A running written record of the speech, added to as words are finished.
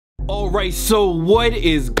Alright, so what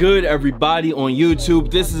is good, everybody on YouTube?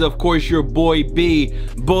 This is of course your boy B,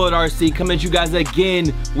 Bullet RC, coming at you guys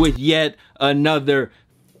again with yet another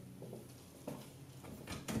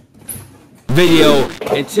video.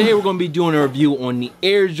 And today we're going to be doing a review on the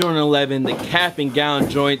Air Jordan 11, the cap and gown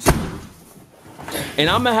joints. And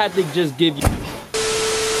I'm gonna have to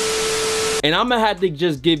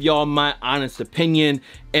just give y'all my honest opinion.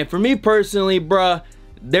 And for me personally, bruh,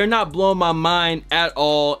 they're not blowing my mind at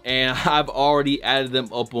all, and I've already added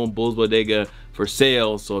them up on Bulls Bodega for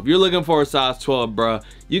sale. So if you're looking for a size 12, bruh,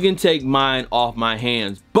 you can take mine off my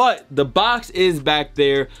hands. But the box is back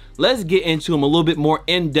there. Let's get into them a little bit more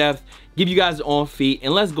in depth, give you guys on feet,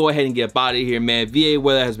 and let's go ahead and get out of here, man. VA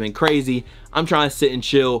weather has been crazy. I'm trying to sit and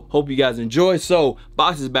chill. Hope you guys enjoy. So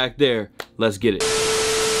box is back there. Let's get it.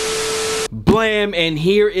 Blam, and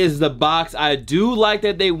here is the box. I do like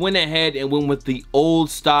that they went ahead and went with the old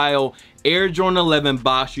style Air Jordan 11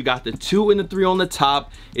 box. You got the 2 and the 3 on the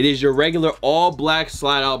top. It is your regular all black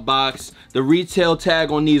slide out box. The retail tag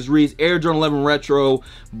on these reads Air Jordan 11 Retro,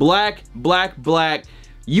 black,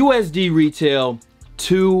 USD retail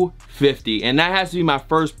 $250. And that has to be my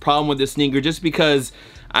first problem with this sneaker, just because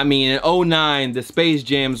I mean, in 09, the Space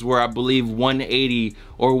Jams were, I believe, 180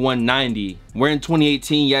 or 190. We're in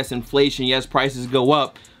 2018, yes, inflation, yes, prices go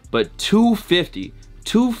up, but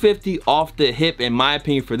 $250 off the hip, in my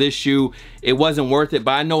opinion, for this shoe. It wasn't worth it,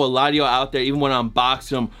 but I know a lot of y'all out there, even when I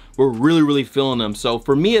unboxed them, we're really feeling them. So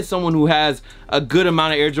for me, as someone who has a good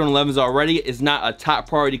amount of Air Jordan 11s already, it's not a top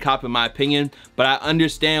priority cop in my opinion, but I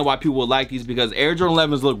understand why people would like these, because Air Jordan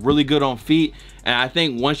 11s look really good on feet. And I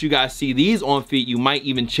think once you guys see these on feet, you might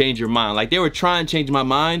even change your mind. Like, they were trying to change my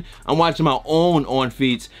mind. I'm watching my own on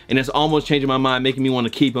feet, and it's almost changing my mind, making me want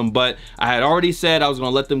to keep them. But I had already said I was going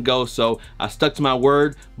to let them go, so I stuck to my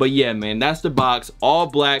word. But yeah, man, that's the box. All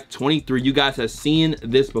black, 23. You guys have seen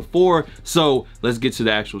this before, so let's get to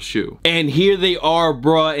the actual shoe. And here they are,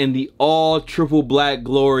 bruh, in the all triple black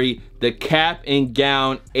glory, the cap and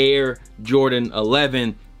gown Air Jordan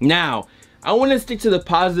 11. Now, I want to stick to the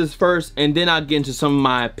positives first, and then I'll get into some of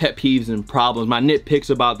my pet peeves and problems, my nitpicks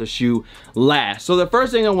about the shoe last. So the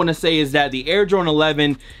first thing I want to say is that the Air Jordan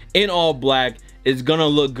 11 in all black is gonna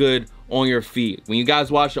look good on your feet. When you guys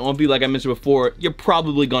watch it on feet, like I mentioned before, you're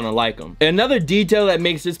probably gonna like them. Another detail that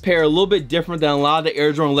makes this pair a little bit different than a lot of the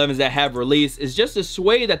Air Jordan 11s that have released is just the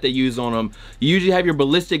suede that they use on them. You usually have your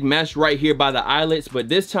ballistic mesh right here by the eyelets, but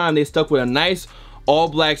this time they stuck with a nice all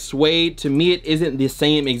black suede. To me, it isn't the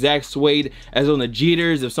same exact suede as on the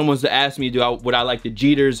Jeters. If someone's to ask me, would I like the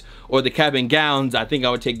Jeters or the cap and gowns, I think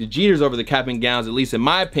I would take the Jeters over the cap and gowns, at least in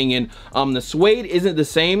my opinion. The suede isn't the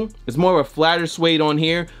same. It's more of a flatter suede on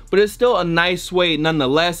here, but it's still a nice suede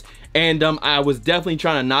nonetheless. And I was definitely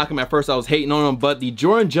trying to knock him at first. I was hating on him, but the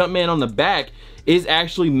Jordan Jumpman on the back is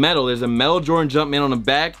actually metal. There's a metal Jordan Jumpman on the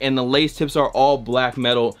back, and the lace tips are all black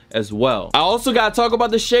metal as well. I also gotta talk about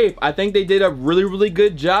the shape. I think they did a really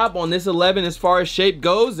good job on this 11 as far as shape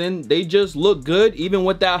goes, and they just look good even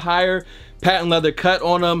with that higher patent leather cut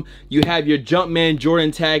on them. You have your Jumpman Jordan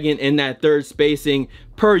tagging in that third spacing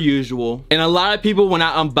per usual. And a lot of people, when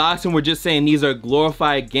I unboxed them, were just saying these are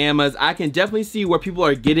glorified gammas. I can definitely see where people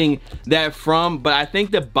are getting that from, but I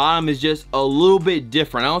think the bottom is just a little bit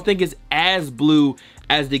different. I don't think it's as blue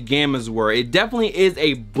as the gammas were. It definitely is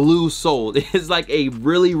a blue sole. It's like a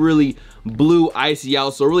really blue icy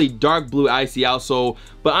outsole, really dark blue icy outsole.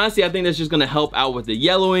 But honestly, I think that's just gonna help out with the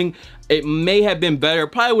yellowing. It may have been better,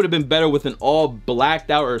 probably would have been better with an all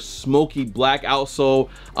blacked out or smoky black outsole.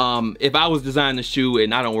 If I was designing the shoe,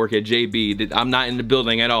 and I don't work at JB, I'm not in the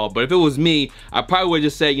building at all, but if it was me, I probably would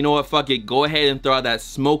just say, you know what, fuck it, go ahead and throw out that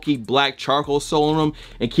smoky black charcoal sole on them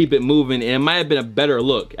and keep it moving, and it might have been a better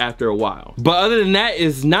look after a while. But other than that,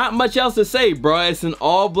 is not much else to say, bro. It's an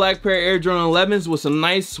all black pair of Air Jordan 11s with some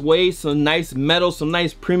nice suede, some nice metal, some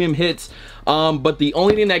nice premium hits. But the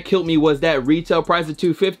only thing that killed me was that retail price of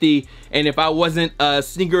 $250, and if I wasn't a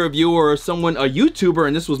sneaker reviewer or someone, a YouTuber,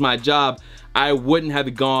 and this was my job, I wouldn't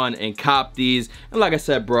have gone and copped these. And like I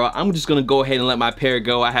said, bro, I'm just gonna go ahead and let my pair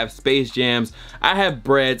go. I have Space Jams, I have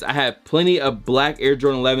Breads, I have plenty of black Air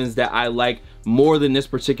Jordan 11s that I like more than this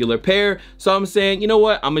particular pair. So I'm saying, you know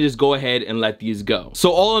what, I'm gonna just go ahead and let these go.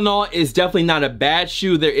 So all in all, it's definitely not a bad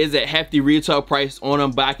shoe. There is a hefty retail price on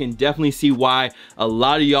them, but I can definitely see why a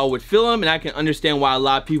lot of y'all would feel them, and I can understand why a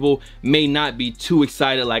lot of people may not be too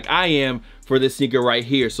excited like I am for this sneaker right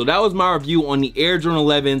here. So that was my review on the Air Jordan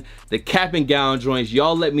 11, the cap and gown joints.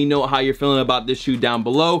 Y'all let me know how you're feeling about this shoe down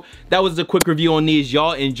below. That was a quick review on these.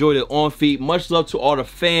 Y'all enjoyed it on feet. Much love to all the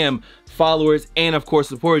fam, followers, and of course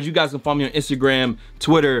supporters. You guys can follow me on Instagram,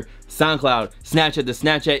 Twitter, SoundCloud, Snapchat. The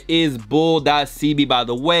Snapchat is bull.cb, by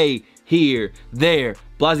the way. Here, there,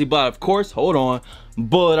 blasey blah, of course, hold on,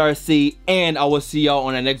 Bullet RC, and I will see y'all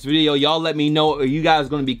on the next video. Y'all let me know, are you guys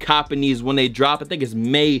gonna be copping these when they drop? I think it's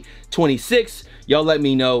May 26th. Y'all let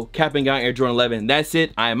me know. Cap and gown Air Jordan 11. That's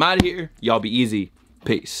it. I am out of here. Y'all be easy.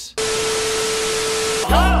 Peace.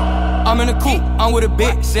 I'm in the coupe, I'm with a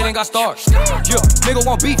bitch, said ain't got stars. Yeah, nigga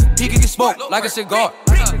want beef, he can get smoked like a cigar.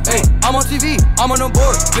 Hey, I'm on TV, I'm on the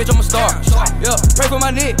board, bitch, I'm a star. Yeah, pray for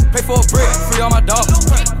my nigga, pray for a brick, free all my dogs.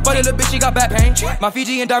 Funny little bitch, she got back pain. My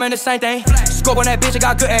Fiji and diamond the same thing. Scope on that bitch, I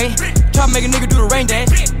got good aim. Try to make a nigga do the rain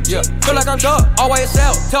dance. Yeah, feel like I'm dug, all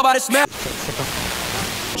YSL, tell by the smell.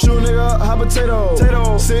 Shoot a nigga, hot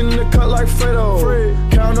potato. Sitting in the cut like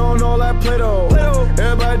Fredo. Count on all that Play-Doh.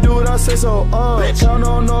 Everybody do what I say so. Count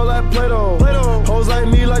on all that Play-Doh. Hoes like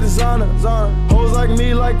me like designer. Hoes like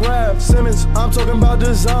me like Rap Simmons. I'm talking about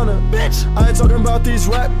designer. Bitch, I ain't talking about these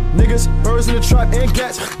rap niggas. Birds in the trap and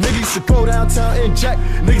gats. Niggas used to go downtown and jack.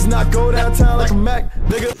 Niggas not go downtown like a Mac,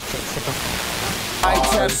 nigga. I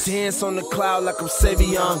tap dance on the cloud like I'm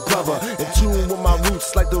Savion Glover. In tune with my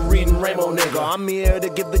roots like the Reading Rainbow nigga. I'm here to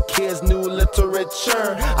give the kids new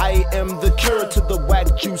literature. I am the cure to the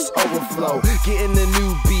whack juice overflow. Getting a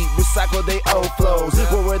new beat, recycle they old flows.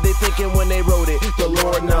 What were they thinking when they wrote it? The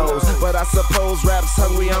Lord knows. But I suppose rap's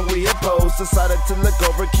hungry hippos decided to look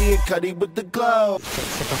over Kid Cudi with the glow.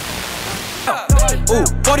 Ooh,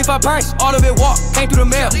 45 pints, all of it walk, came through the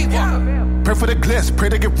mail. Pray for the glitz, pray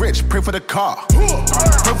to get rich, pray for the car.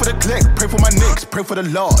 Pray for the click, pray for my nicks, pray for the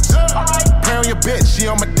laws. Pray on your bitch, she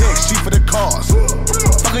on my dick, she for the cause.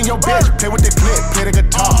 Fucking your bitch, play with the clip, play the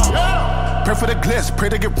guitar. Pray for the glitz, pray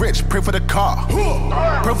to get rich, pray for the car.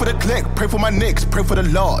 Pray for the click, pray for my nicks, pray for the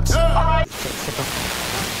laws.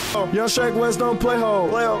 Young Sheck West don't play ho.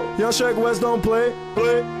 Young Sheck West don't play.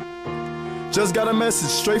 Just got a message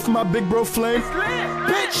straight from my big bro Flame.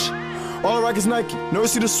 Bitch! All I rock is Nike. Never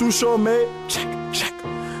see the suit show made. Check.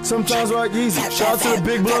 Sometimes rock easy. Shout out to the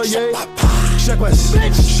big blood, yeah. Sheck West.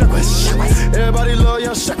 Sheck West. Everybody love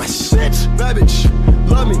young Sheck West. Bitch. Bad bitch.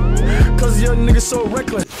 Love me. Cause young niggas so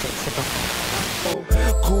reckless.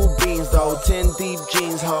 Cool beans though. 10 deep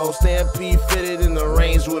jeans ho. Stampede fitted in the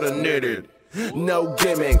range with a knitted. No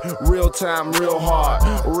gimmick, real time, real hard,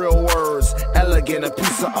 real words, elegant, a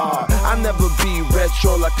piece of art. I never be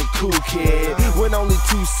retro like a cool kid. With only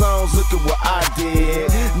 2 songs, look at what I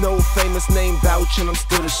did. No famous name vouching, I'm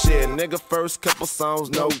still the shit. Nigga, first couple songs,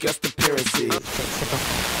 no guest appearances.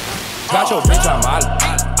 Got your bitch on my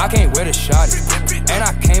I can't wear the shotty, and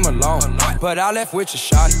I came along, but I left with your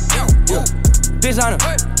shotty. Yeah. Designer,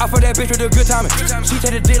 I for that bitch with a good timing. She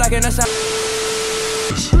take the dick like an aside.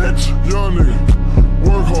 Young nigga,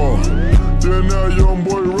 work hard. Then now young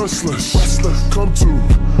boy restless. Come to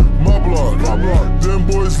my block. Them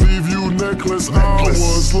boys leave you necklace. I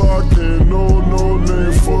was locked in, no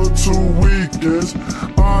name for 2 weekends.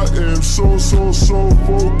 I am so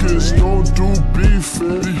focused. Don't do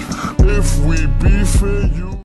beefing. If we beefing, you